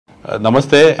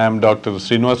Namaste, I am Dr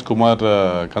Sreenivas Kumar,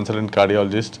 consultant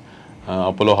cardiologist,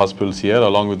 Apollo Hospitals here,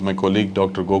 along with my colleague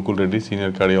Dr Gokul Reddy,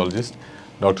 senior cardiologist,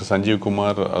 Dr Sanjeev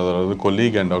Kumar, other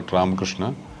colleague, and Dr Rama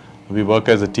Krishna. We work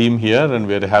as a team here, and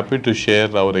we are happy to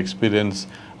share our experience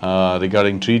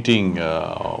regarding treating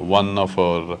one of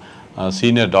our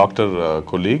senior doctor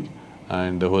colleague,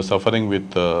 and who is suffering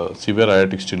with severe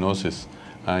aortic stenosis.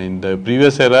 In the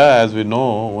previous era, as we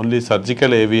know, only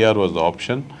surgical AVR was the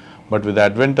option. But with the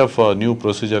advent of a new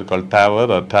procedure called TAVR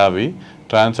or TAVI,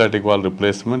 transaortic valve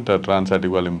replacement or transaortic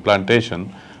valve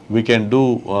implantation, we can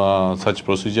do such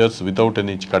procedures without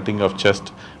any cutting of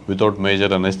chest, without major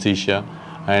anesthesia.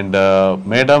 And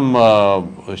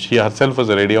Madam, she herself was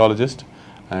a radiologist,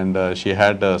 and she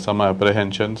had some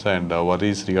apprehensions and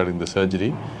worries regarding the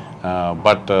surgery.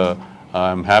 But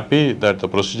I'm happy that the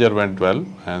procedure went well,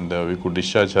 and we could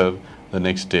discharge her the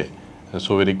next day.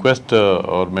 So we request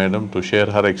our madam to share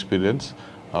her experience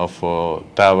of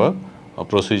TAVR, a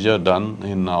procedure done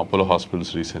in Apollo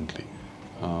Hospitals recently.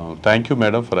 Thank you,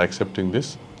 madam, for accepting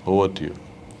this. Over to you.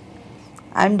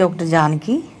 I am Dr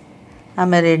Janaki. I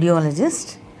am a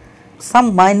radiologist.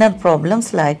 Some minor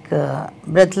problems like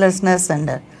breathlessness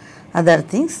and other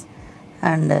things,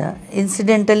 and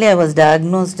incidentally I was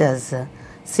diagnosed as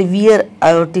severe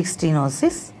aortic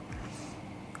stenosis,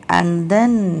 and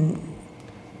then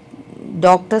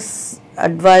doctors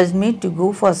advised me to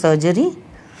go for surgery,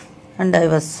 and I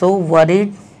was so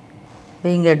worried.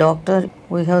 Being a doctor,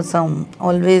 we have some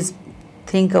always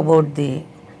think about the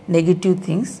negative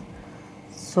things.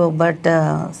 So, but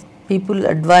people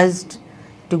advised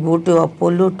to go to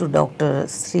Apollo to Dr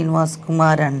Sreenivas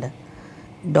Kumar and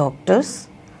doctors,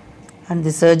 and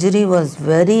the surgery was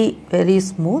very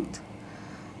smooth,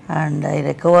 and I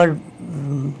recovered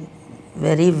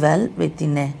very well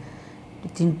within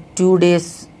 2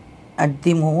 days at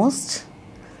the most,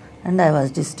 and I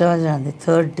was discharged on the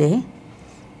third day.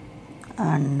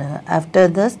 And after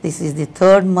this is the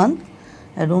third month,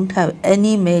 I don't have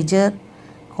any major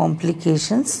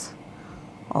complications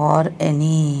or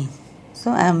any.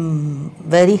 So I am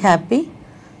very happy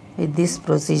with this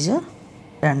procedure,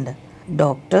 and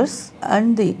doctors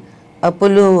and the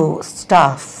Apollo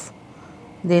staff,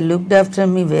 they looked after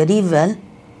me very well.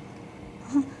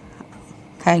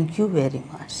 Thank you very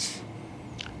much.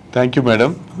 Thank you,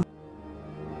 madam.